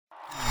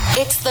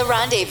It's The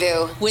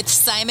Rendezvous with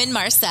Simon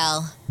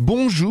Marcel.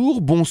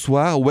 Bonjour,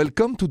 bonsoir,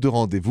 welcome to The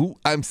Rendezvous.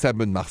 I'm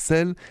Simon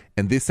Marcel,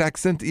 and this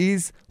accent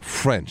is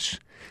French.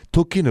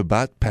 Talking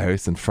about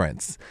Paris and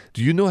France.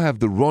 Do you know I have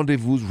the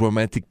Rendezvous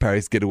Romantic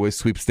Paris Getaway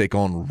Sweepstake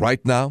on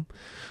right now?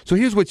 So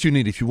here's what you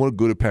need if you want to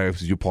go to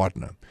Paris with your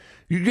partner.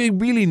 You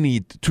really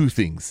need two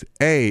things.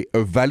 A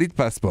valid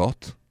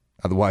passport.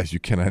 Otherwise, you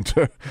can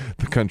enter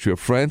the country of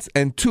France.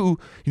 And two,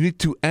 you need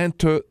to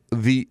enter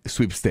the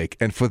sweepstake.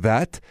 And for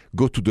that,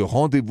 go to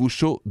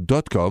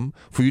therendezvousshow.com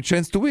for your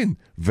chance to win.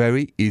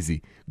 Very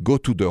easy. Go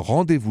to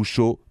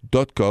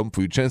therendezvousshow.com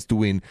for your chance to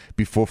win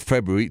before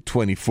February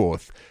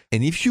 24th.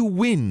 And if you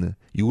win,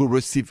 you will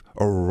receive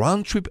a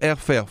round-trip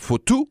airfare for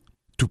two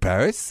to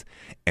Paris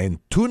and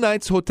 2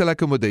 nights hotel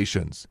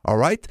accommodations. All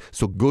right?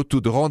 So go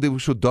to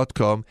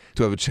therendezvousshow.com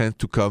to have a chance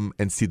to come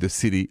and see the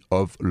city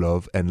of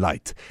love and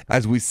light.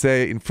 As we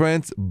say in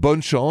France,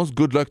 bonne chance,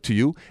 good luck to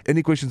you.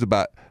 Any questions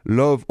about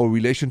love or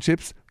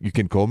relationships, you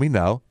can call me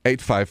now,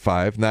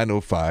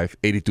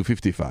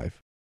 855-905-8255.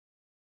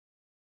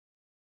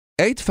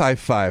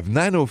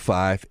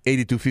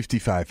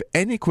 855-905-8255.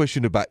 Any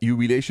question about your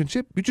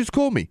relationship, you just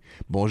call me.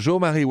 Bonjour,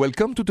 Marie.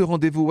 Welcome to the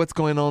Rendezvous. What's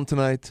going on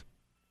tonight?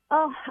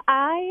 Oh,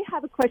 I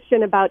have a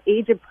question about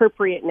age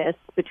appropriateness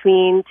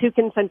between two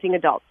consenting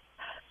adults.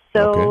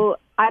 So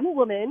I'm a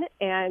woman,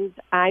 and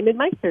I'm in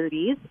my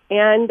 30s,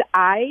 and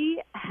I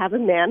have a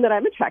man that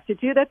I'm attracted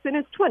to that's in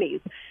his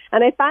 20s.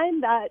 And I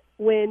find that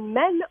when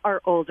men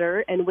are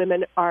older and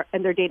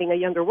they're dating a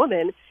younger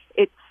woman,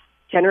 it's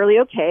generally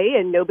okay,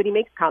 and nobody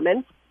makes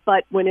comments.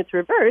 But when it's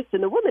reversed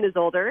and the woman is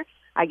older,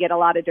 I get a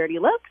lot of dirty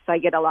looks, I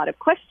get a lot of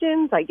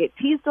questions, I get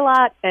teased a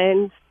lot,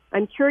 and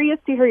I'm curious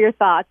to hear your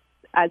thoughts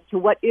as to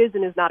what is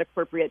and is not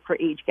appropriate for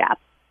age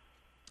gaps.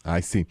 I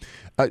see.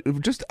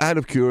 Just out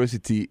of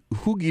curiosity,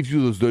 who gives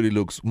you those dirty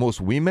looks? Most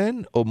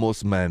women or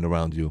most men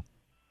around you?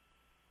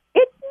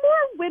 It's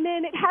more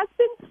women. It has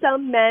been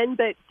some men,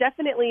 but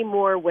definitely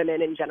more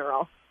women in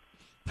general.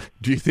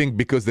 Do you think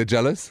because they're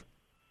jealous?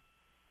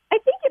 I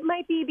think it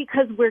might be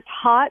because we're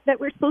taught that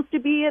we're supposed to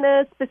be in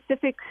a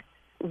specific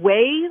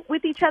way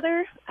with each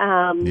other.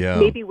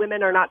 Maybe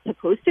women are not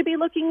supposed to be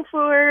looking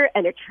for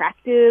an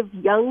attractive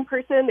young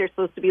person. They're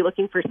supposed to be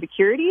looking for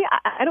security.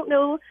 I don't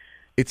know.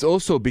 It's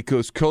also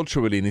because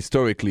culturally and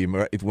historically,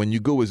 when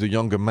you go as a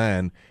younger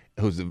man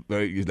who's a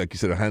very, like you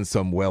said, a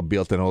handsome,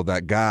 well-built and all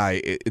that guy,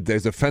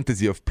 there's a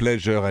fantasy of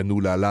pleasure and ooh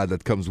la la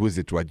that comes with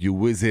it, right? You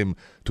with him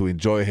to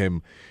enjoy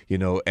him,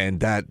 and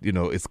that,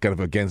 is kind of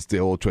against the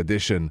old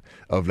tradition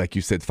of, like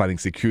you said, finding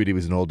security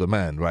with an older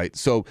man, right?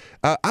 So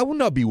I would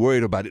not be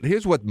worried about it.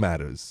 Here's what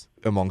matters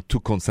among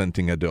two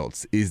consenting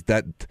adults is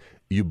that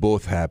you're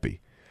both happy.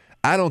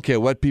 I don't care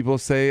what people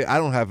say. I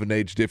don't have an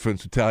age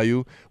difference to tell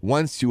you.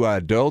 Once you are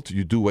adult,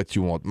 you do what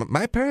you want.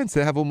 My parents,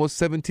 they have almost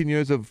 17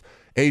 years of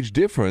age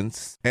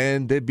difference,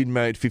 and they've been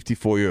married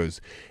 54 years.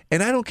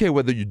 And I don't care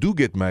whether you do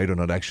get married or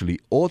not, actually.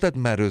 All that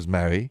matters,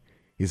 Mary,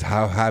 is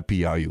how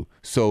happy are you?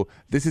 So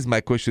this is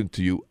my question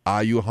to you.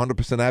 Are you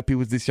 100% happy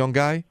with this young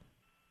guy?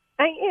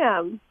 I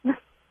am.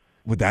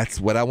 Well, that's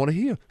what I want to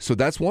hear. So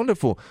that's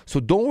wonderful. So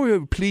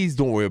please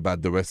don't worry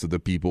about the rest of the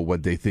people,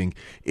 what they think.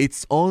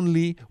 It's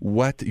only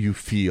what you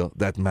feel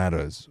that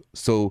matters.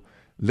 So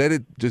let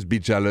it just be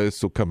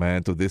jealous or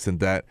comment or this and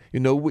that.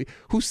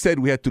 Who said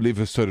we had to live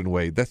a certain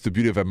way? That's the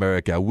beauty of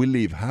America. We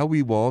live how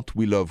we want,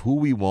 we love who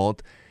we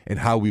want, and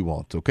how we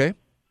want, okay?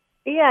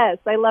 Yes,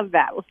 I love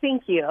that. Well,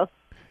 thank you.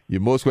 You're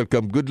most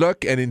welcome. Good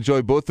luck and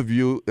enjoy both of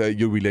you,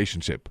 your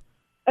relationship.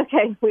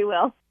 Okay, we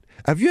will.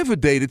 Have you ever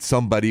dated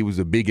somebody with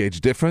a big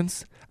age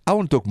difference? I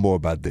want to talk more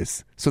about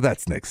this. So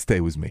that's next. Stay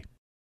with me.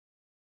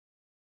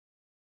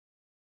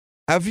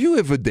 Have you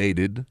ever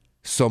dated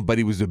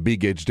somebody with a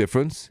big age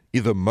difference,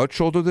 either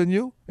much older than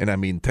you, and I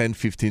mean 10,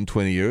 15,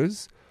 20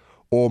 years,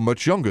 or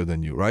much younger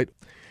than you, right?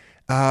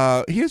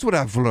 Here's what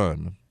I've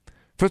learned.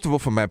 First of all,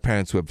 from my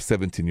parents who have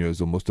 17 years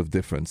or most of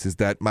difference, is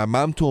that my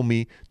mom told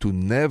me to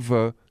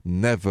never,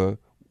 never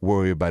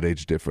worry about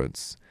age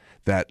difference.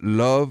 That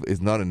love is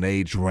not an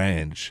age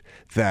range,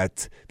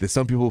 that there's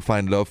some people who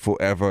find love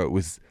forever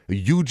with a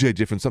huge age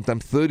difference,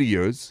 sometimes 30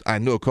 years. I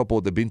know a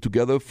couple that have been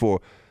together for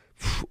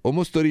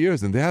almost 30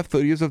 years, and they have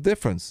 30 years of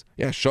difference.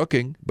 Yeah,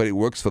 shocking, but it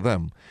works for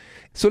them.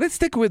 So let's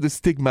take away the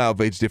stigma of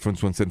age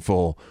difference once and for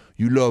all.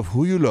 You love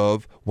who you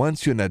love.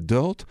 Once you're an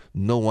adult,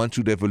 no one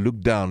should ever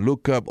look down,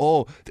 look up.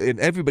 Oh, and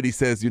everybody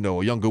says, a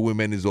younger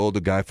woman is the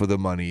older guy for the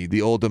money.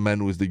 The older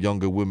man was the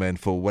younger woman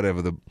for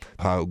whatever,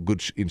 how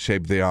good in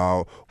shape they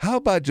are. How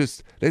about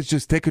let's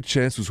just take a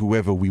chance with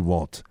whoever we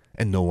want,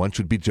 and no one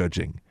should be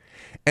judging.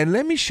 And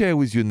let me share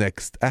with you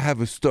next. I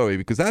have a story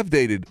because I've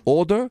dated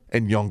older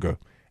and younger.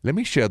 Let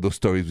me share those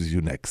stories with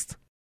you next.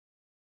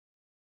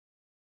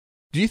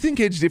 Do you think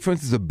age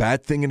difference is a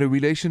bad thing in a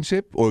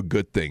relationship or a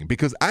good thing?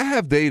 Because I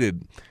have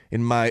dated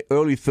in my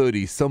early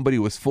 30s, somebody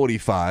was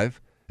 45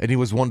 and he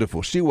was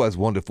wonderful. She was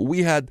wonderful.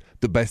 We had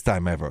the best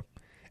time ever.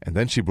 And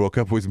then she broke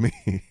up with me.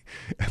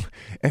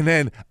 And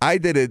then I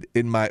dated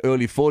in my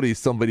early 40s,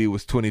 somebody who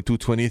was 22,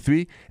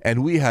 23,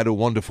 and we had a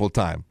wonderful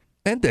time.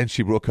 And then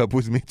she broke up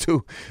with me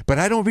too. But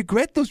I don't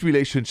regret those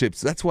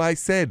relationships. That's why I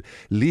said,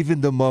 live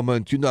in the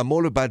moment. I'm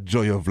all about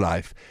joy of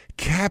life.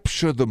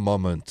 Capture the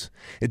moment.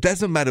 It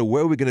doesn't matter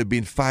where we're going to be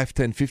in 5,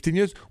 10, 15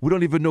 years. We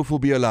don't even know if we'll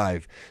be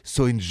alive.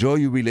 So enjoy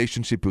your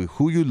relationship with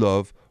who you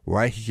love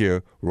right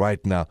here,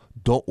 right now.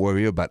 Don't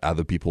worry about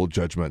other people's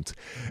judgment.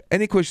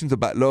 Any questions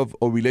about love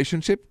or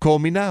relationship? Call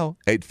me now,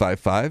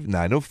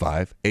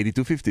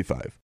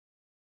 855-905-8255.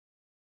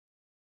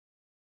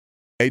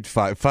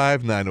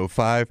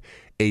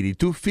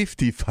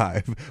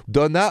 855-905-8255.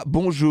 Donna,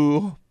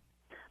 bonjour.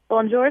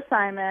 Bonjour,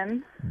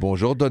 Simon.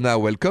 Bonjour, Donna.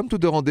 Welcome to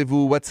the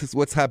rendezvous.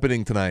 What's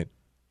happening tonight?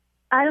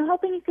 I'm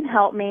hoping you can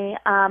help me.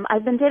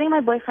 I've been dating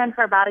my boyfriend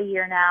for about a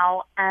year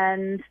now,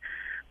 and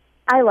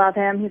I love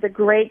him. He's a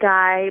great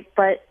guy,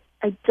 but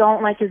I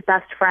don't like his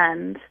best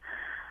friend.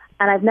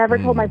 And I've never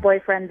told my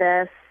boyfriend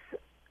this.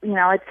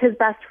 It's his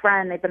best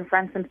friend. They've been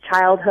friends since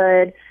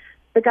childhood.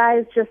 The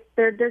guys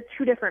they're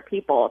two different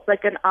people. It's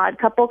like an odd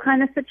couple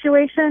kind of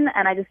situation.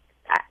 And I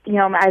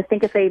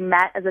think if they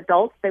met as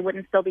adults, they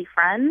wouldn't still be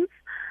friends,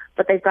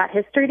 but they've got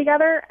history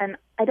together. And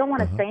I don't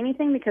want to say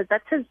anything because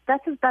that's his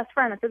best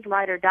friend. That's his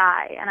ride or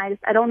die. And I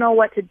don't know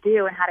what to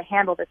do and how to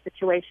handle this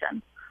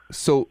situation.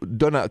 So,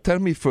 Donna, tell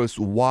me first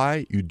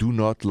why you do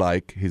not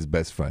like his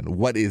best friend.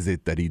 What is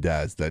it that he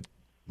does that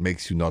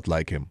makes you not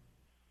like him?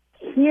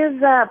 He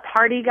is a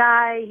party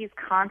guy. He's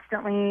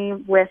constantly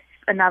with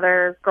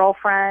another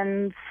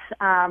girlfriend.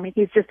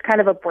 He's just kind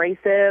of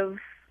abrasive.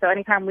 So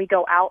anytime we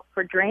go out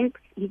for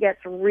drinks, he gets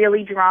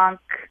really drunk.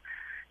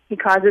 He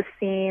causes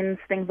scenes,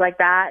 things like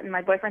that. And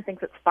my boyfriend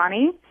thinks it's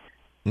funny.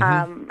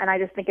 And I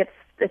just think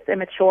it's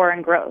immature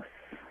and gross.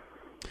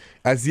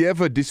 Has he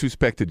ever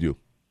disrespected you?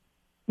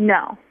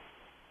 No.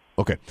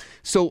 Okay.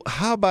 So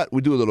how about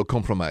we do a little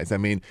compromise? I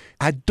mean,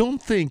 I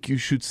don't think you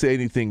should say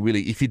anything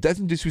really. If he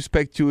doesn't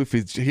disrespect you, if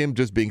it's him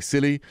just being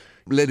silly,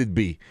 let it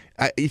be.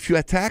 If you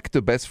attack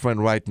the best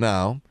friend right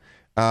now,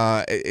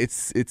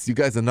 it's you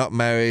guys are not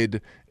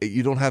married.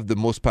 You don't have the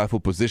most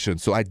powerful position.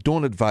 So I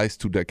don't advise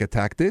to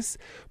attack this.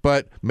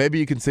 But maybe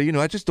you can say,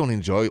 I just don't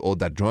enjoy all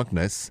that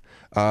drunkenness.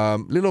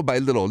 Little by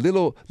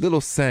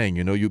little saying,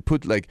 you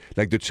put like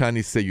the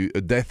Chinese say,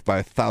 a death by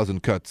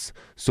 1,000 cuts.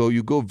 So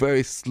you go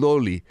very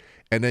slowly.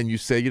 And then you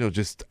say,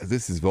 just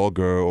this is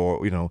vulgar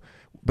or,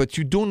 but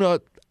you do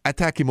not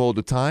attack him all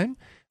the time.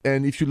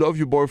 And if you love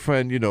your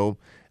boyfriend,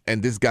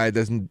 and this guy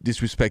doesn't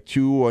disrespect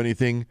you or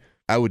anything,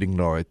 I would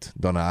ignore it,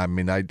 Donna. I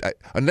mean, I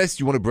unless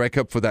you want to break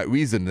up for that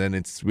reason, then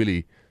it's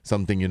really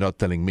something you're not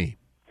telling me.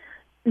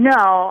 No,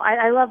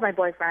 I love my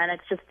boyfriend.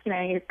 It's just,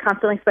 he's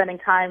constantly spending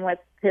time with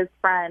his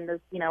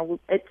friend.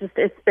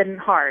 It's been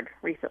hard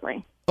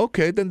recently.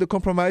 Okay, then the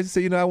compromise is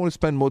say, I want to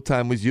spend more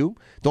time with you.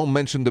 Don't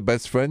mention the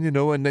best friend,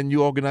 and then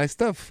you organize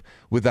stuff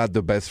without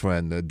the best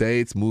friend.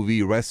 Dates,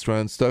 movie,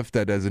 restaurant, stuff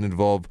that doesn't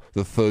involve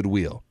the third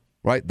wheel,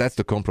 right? That's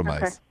the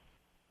compromise.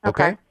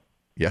 Okay?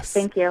 Yes.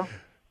 Thank you.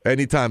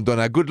 Anytime,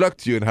 Donna. Good luck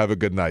to you and have a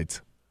good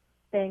night.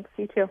 Thanks.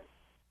 You too.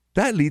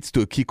 That leads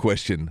to a key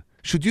question.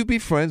 Should you be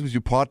friends with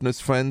your partner's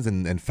friends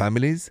and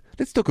families?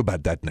 Let's talk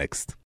about that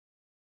next.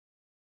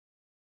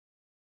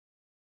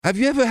 Have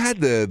you ever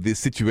had the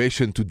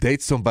situation to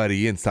date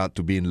somebody and start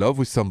to be in love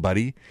with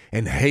somebody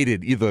and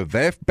hated either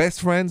their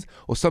best friends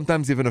or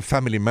sometimes even a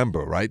family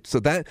member, right?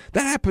 So that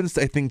happens,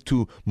 I think,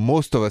 to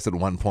most of us at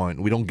one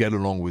point. We don't get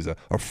along with a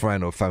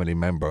friend or family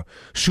member.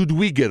 Should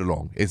we get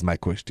along is my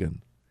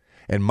question.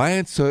 And my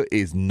answer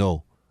is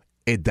no.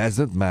 It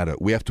doesn't matter.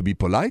 We have to be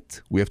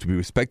polite. We have to be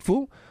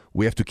respectful.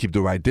 We have to keep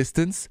the right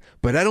distance.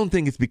 But I don't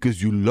think it's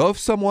because you love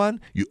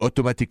someone, you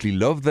automatically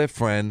love their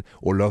friend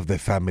or love their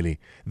family.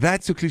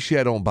 That's a cliche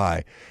I don't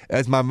buy.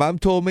 As my mom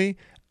told me,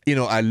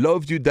 I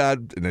loved you,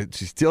 Dad, and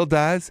she still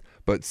does,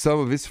 but some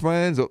of his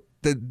friends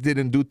that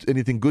didn't do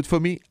anything good for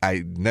me,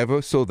 I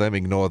never saw them,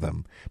 ignore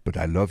them. But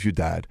I love you,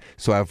 Dad.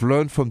 So I've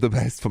learned from the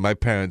best from my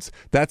parents.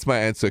 That's my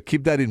answer.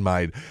 Keep that in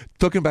mind.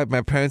 Talking about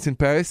my parents in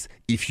Paris,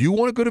 if you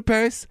want to go to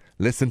Paris,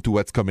 listen to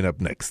what's coming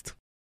up next.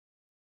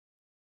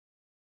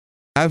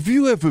 Have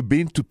you ever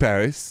been to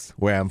Paris,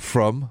 where I'm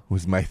from,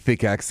 with my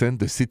thick accent,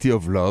 the city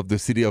of love, the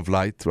city of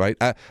light, right?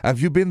 Have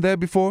you been there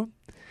before?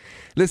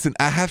 Listen,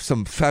 I have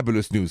some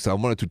fabulous news I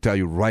wanted to tell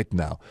you right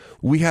now.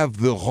 We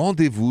have the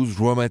Rendezvous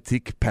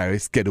Romantic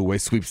Paris Getaway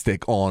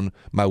Sweepstake on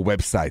my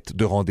website,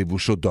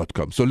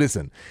 therendezvousshow.com. So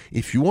listen,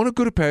 if you want to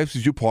go to Paris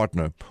with your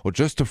partner, or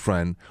just a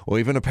friend, or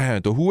even a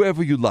parent, or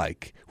whoever you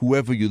like,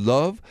 whoever you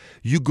love,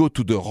 you go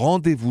to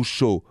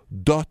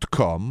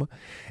therendezvousshow.com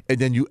and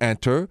then you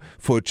enter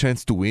for a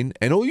chance to win.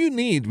 And all you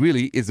need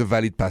really is a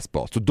valid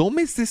passport. So don't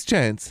miss this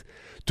chance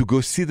to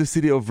go see the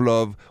city of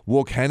love,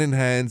 walk hand in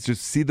hand,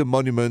 just see the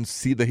monuments,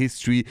 see the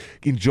history,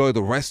 enjoy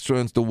the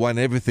restaurants, the wine,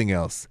 everything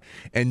else.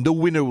 And the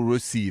winner will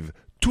receive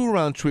 2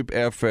 round-trip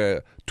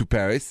airfare to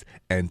Paris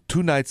and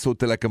 2 nights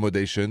hotel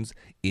accommodations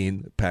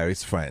in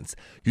Paris, France.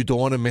 You don't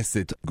want to miss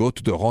it. Go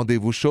to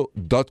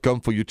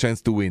therendezvousshow.com for your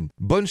chance to win.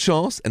 Bonne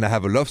chance, and I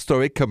have a love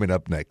story coming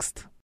up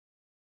next.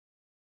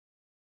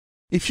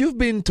 If you've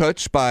been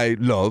touched by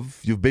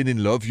love, you've been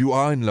in love, you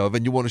are in love,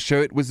 and you want to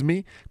share it with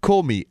me,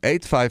 call me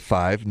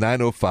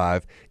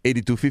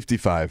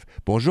 855-905-8255.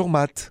 Bonjour,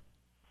 Matt.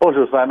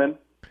 Bonjour, Simon.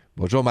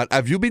 Bonjour, Matt.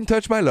 Have you been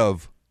touched by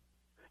love?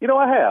 You know,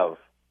 I have.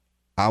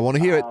 I want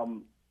to hear it.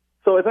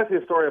 So it's actually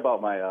a story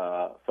about my.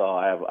 So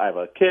I have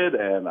a kid,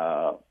 and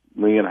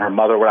me and her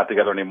mother, we're not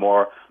together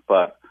anymore.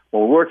 But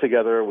when we were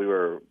together, we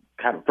were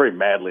kind of very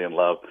madly in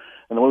love.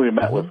 And the way we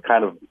met was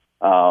kind of.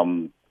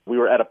 We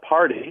were at a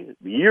party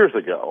years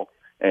ago,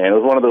 and it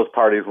was one of those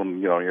parties when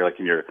you're like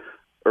in your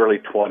early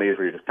 20s,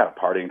 where you're just kind of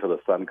partying until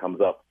the sun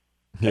comes up.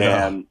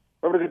 Yeah. And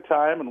we had a good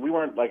time, and we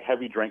weren't like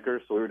heavy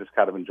drinkers, so we were just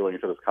kind of enjoying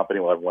each other's company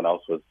while everyone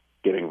else was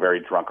getting very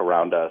drunk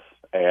around us.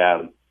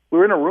 And we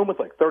were in a room with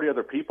like 30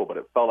 other people, but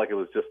it felt like it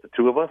was just the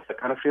two of us,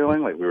 that kind of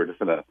feeling. Like we were just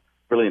in a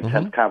really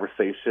intense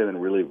conversation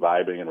and really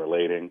vibing and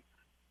relating.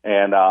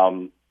 And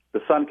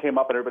the sun came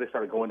up and everybody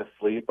started going to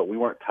sleep, but we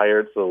weren't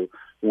tired, so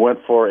we went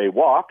for a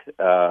walk.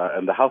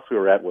 And the house we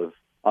were at was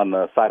on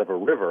the side of a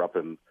river up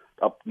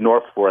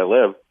north where I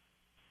live.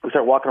 We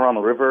started walking around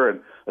the river,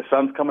 and the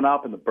sun's coming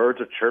up, and the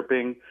birds are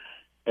chirping.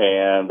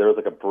 And there was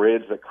like a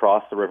bridge that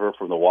crossed the river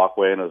from the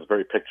walkway, and it was a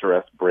very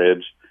picturesque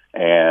bridge.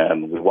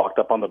 And we walked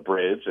up on the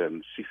bridge,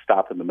 and she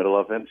stopped in the middle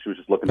of it. And she was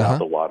just looking down at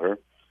the water.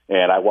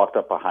 And I walked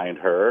up behind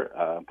her,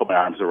 put my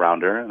arms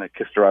around her, and I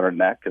kissed her on her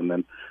neck. And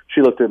then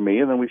she looked at me,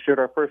 and then we shared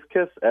our first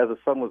kiss as the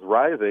sun was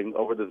rising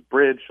over this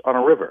bridge on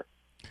a river.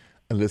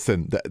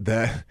 Listen,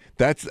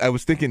 that's. I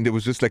was thinking it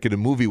was just like in a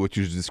movie what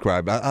you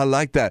described. I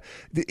like that.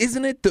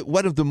 Isn't it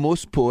one of the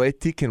most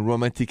poetic and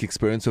romantic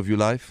experience of your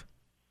life?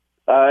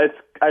 I'm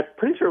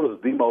pretty sure it was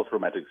the most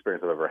romantic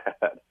experience I've ever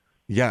had.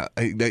 Yeah,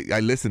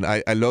 I listen.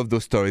 I love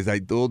those stories.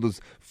 All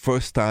those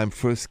first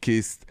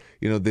kiss.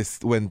 This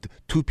when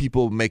two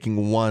people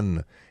making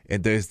one,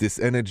 and there's this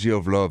energy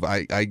of love.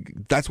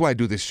 That's why I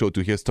do this show,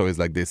 to hear stories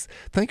like this.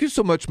 Thank you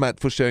so much,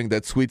 Matt, for sharing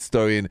that sweet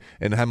story,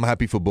 and I'm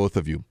happy for both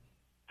of you.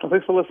 Well,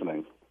 thanks for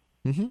listening.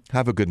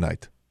 Have a good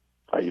night.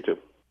 You too.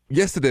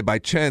 Yesterday, by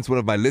chance, one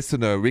of my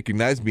listeners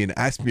recognized me and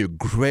asked me a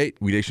great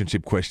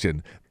relationship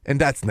question.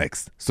 And that's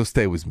next, so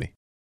stay with me.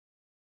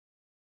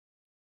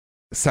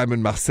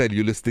 Simon Marcel,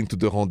 you're listening to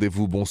The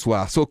Rendezvous.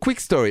 Bonsoir. So, quick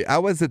story. I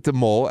was at the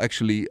mall,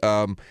 actually.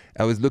 I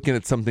was looking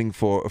at something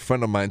for a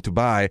friend of mine to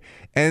buy.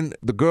 And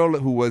the girl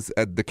who was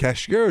at the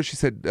cashier, she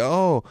said,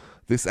 "Oh,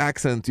 this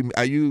accent,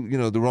 are you,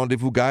 the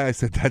Rendezvous guy?" I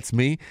said, "That's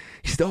me."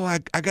 She said, "Oh, I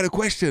got a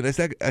question." I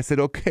said,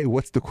 "Okay,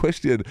 what's the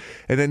question?"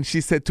 And then she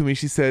said to me,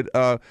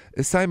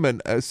 "Simon,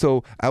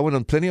 so I went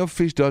on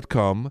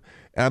plentyoffish.com.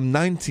 I'm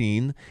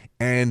 19,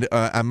 and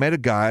I met a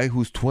guy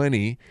who's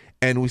 20,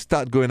 and we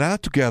start going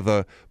out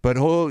together. But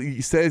all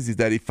he says is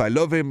that if I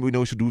love him, we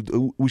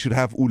should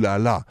have ooh la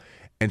la."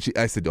 And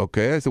I said,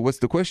 "Okay." I said, "What's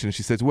the question?"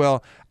 She says,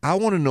 "Well, I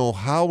want to know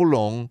how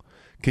long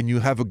can you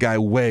have a guy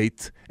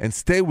wait and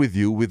stay with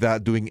you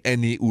without doing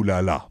any ooh la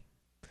la?"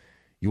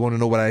 You want to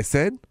know what I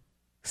said?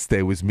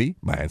 Stay with me.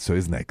 My answer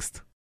is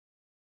next.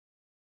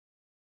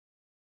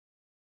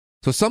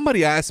 So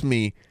somebody asked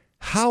me,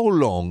 how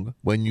long,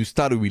 when you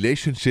start a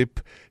relationship,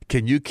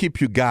 can you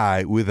keep your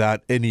guy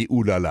without any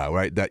ooh la la,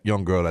 right? That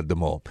young girl at the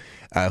mall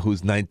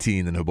who's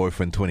 19 and her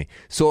boyfriend 20.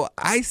 So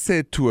I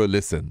said to her,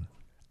 listen,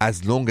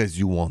 as long as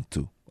you want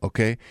to,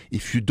 okay?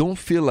 If you don't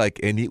feel like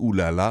any ooh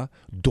la la,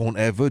 don't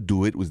ever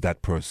do it with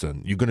that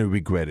person. You're going to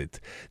regret it.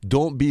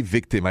 Don't be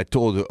victim, I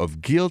told her, of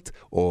guilt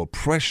or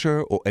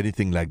pressure or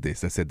anything like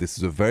this. I said, this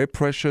is a very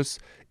precious,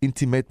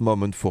 intimate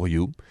moment for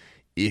you.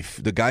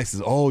 If the guy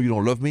says, "Oh, you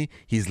don't love me,"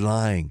 he's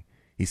lying.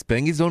 He's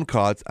playing his own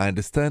cards. I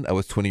understand I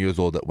was 20 years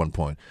old at one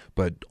point.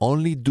 But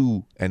only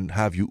do and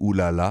have you ooh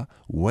la la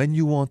when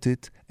you want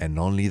it, and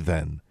only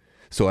then.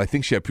 So I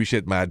think she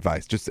appreciated my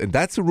advice. And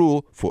that's a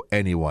rule for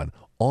anyone.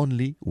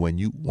 Only when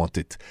you want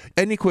it.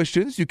 Any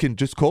questions, you can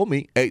just call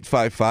me,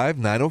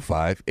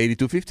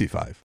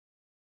 855-905-8255.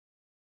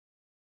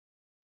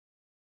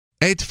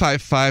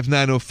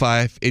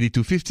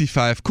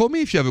 855-905-8255. Call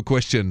me if you have a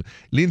question.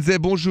 Lindsay,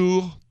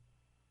 bonjour.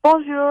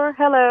 Bonjour.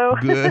 Hello.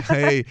 Good.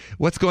 Hey,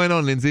 what's going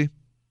on, Lindsay?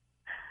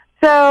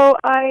 So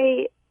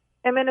I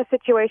am in a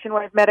situation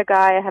where I've met a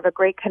guy. I have a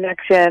great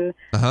connection.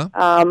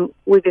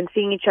 We've been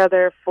seeing each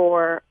other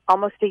for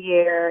almost a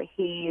year.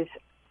 He's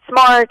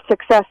smart,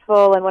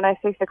 successful, and when I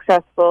say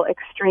successful,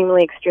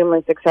 extremely,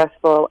 extremely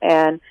successful.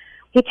 And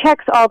he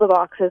checks all the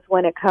boxes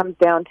when it comes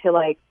down to,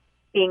 like,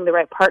 being the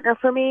right partner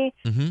for me.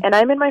 And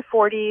I'm in my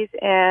 40s,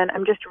 and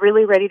I'm just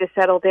really ready to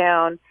settle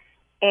down.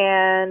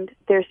 And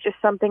there's just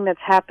something that's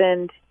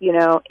happened,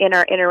 in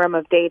our interim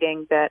of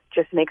dating that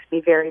just makes me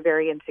very,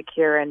 very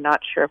insecure and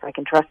not sure if I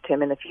can trust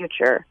him in the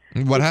future.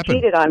 What happened?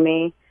 He's cheated on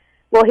me.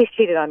 Well, he's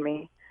cheated on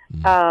me.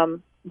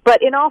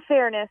 But in all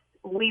fairness,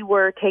 we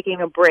were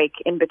taking a break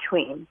in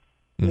between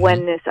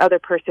when this other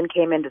person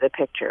came into the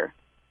picture.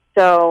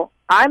 So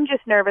I'm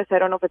just nervous. I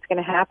don't know if it's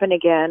going to happen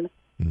again.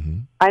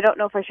 I don't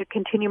know if I should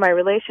continue my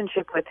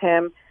relationship with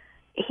him.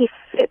 He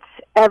fits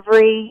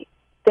everything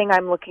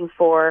I'm looking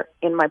for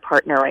in my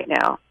partner right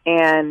now,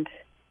 and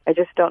I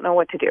just don't know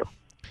what to do.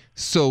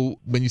 So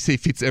when you say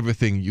fits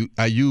everything,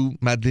 are you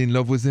madly in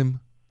love with him?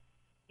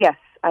 Yes,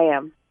 I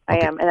am.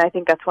 And I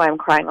think that's why I'm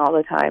crying all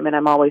the time, and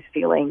I'm always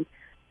feeling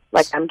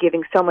like I'm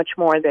giving so much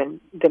more than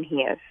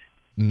he is.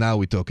 Now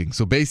we're talking.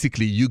 So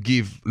basically, you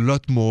give a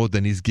lot more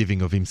than he's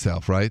giving of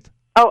himself, right?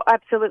 Oh,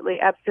 absolutely,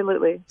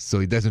 absolutely. So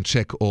he doesn't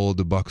check all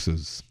the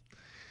boxes.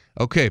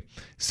 Okay,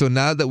 so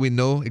now that we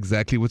know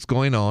exactly what's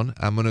going on,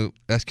 I'm going to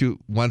ask you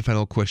one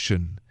final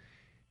question.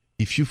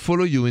 If you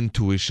follow your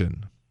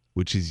intuition,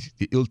 which is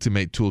the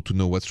ultimate tool to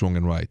know what's wrong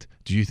and right,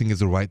 do you think he's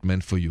the right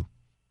man for you?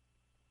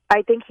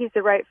 I think he's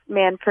the right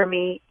man for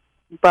me,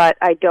 but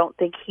I don't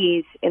think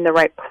he's in the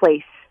right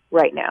place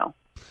right now.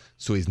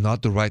 So he's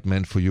not the right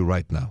man for you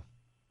right now?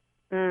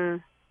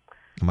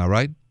 Am I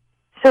right?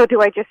 So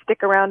do I just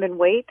stick around and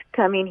wait?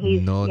 I mean,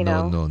 he's, No. you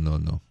know...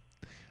 No.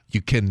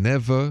 You can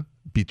never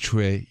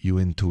betray your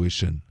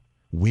intuition.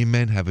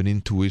 Women have an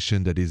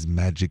intuition that is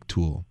magic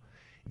tool.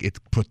 It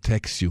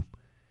protects you.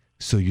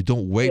 So you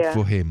don't wait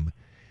for him.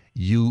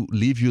 You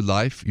live your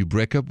life, you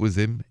break up with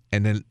him,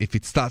 and then if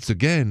it starts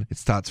again, it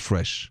starts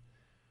fresh.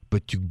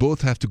 But you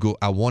both have to go,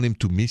 I want him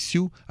to miss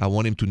you, I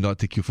want him to not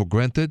take you for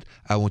granted,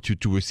 I want you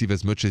to receive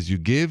as much as you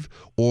give,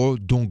 or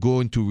don't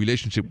go into a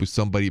relationship with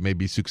somebody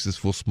maybe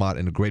successful, smart,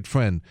 and a great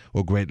friend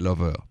or great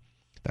lover.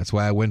 That's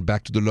why I went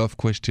back to the love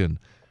question.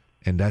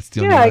 And that's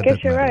the only one that matters. Yeah, I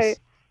guess you're right.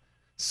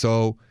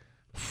 So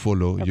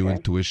follow your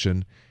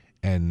intuition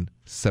and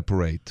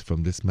separate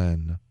from this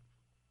man.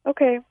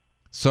 Okay.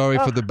 Sorry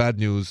for the bad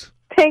news.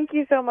 Thank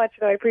you so much,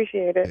 though. I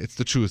appreciate it. It's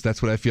the truth.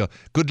 That's what I feel.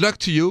 Good luck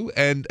to you,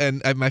 and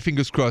my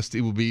fingers crossed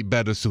it will be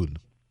better soon.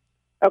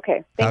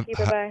 Okay. Thank you.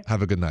 Bye-bye.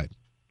 Have a good night.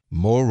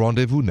 More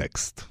Rendezvous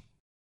next.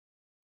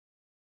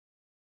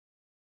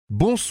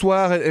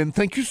 Bonsoir, and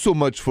thank you so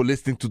much for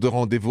listening to The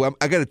Rendezvous.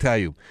 I got to tell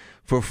you,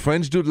 for a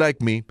French dude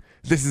like me,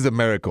 this is a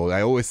miracle.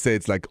 I always say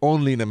it's like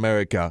only in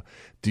America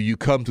do you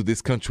come to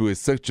this country with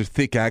such a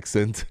thick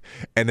accent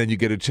and then you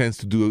get a chance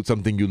to do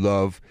something you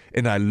love.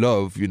 And I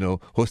love,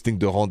 hosting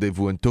The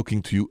Rendezvous and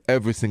talking to you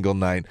every single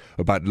night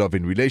about love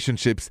in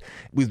relationships.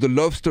 With the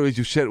love stories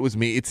you shared with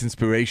me, it's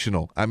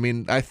inspirational. I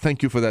mean, I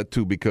thank you for that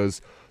too, because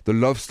the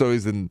love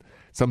stories and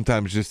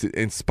sometimes just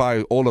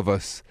inspire all of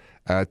us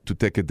to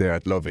take a dare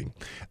at loving.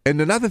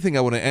 And another thing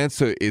I want to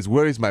answer is,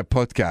 where is my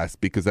podcast?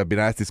 Because I've been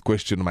asked this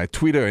question on my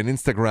Twitter and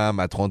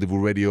Instagram at Rendezvous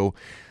Radio.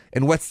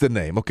 And what's the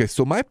name? Okay,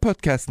 so my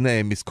podcast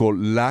name is called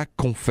La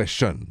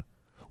Confession,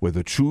 where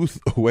the truth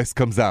always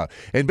comes out.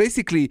 And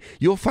basically,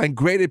 you'll find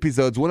great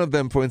episodes. One of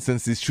them, for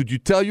instance, is, should you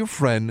tell your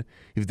friend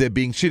if they're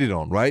being cheated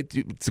on, right?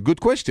 It's a good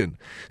question.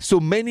 So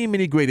many,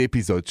 many great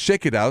episodes.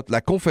 Check it out, La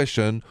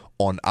Confession,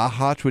 on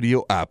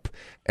iHeartRadio app.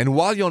 And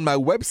while you're on my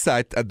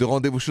website at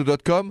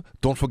therendezvousshow.com,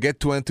 don't forget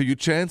to enter your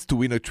chance to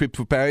win a trip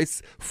to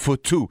Paris for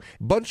two.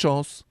 Bonne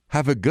chance,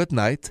 have a good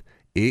night,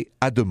 et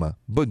à demain.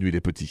 Bonne nuit les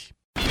petits.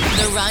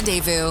 The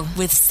Rendezvous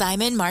with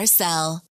Simon Marcel.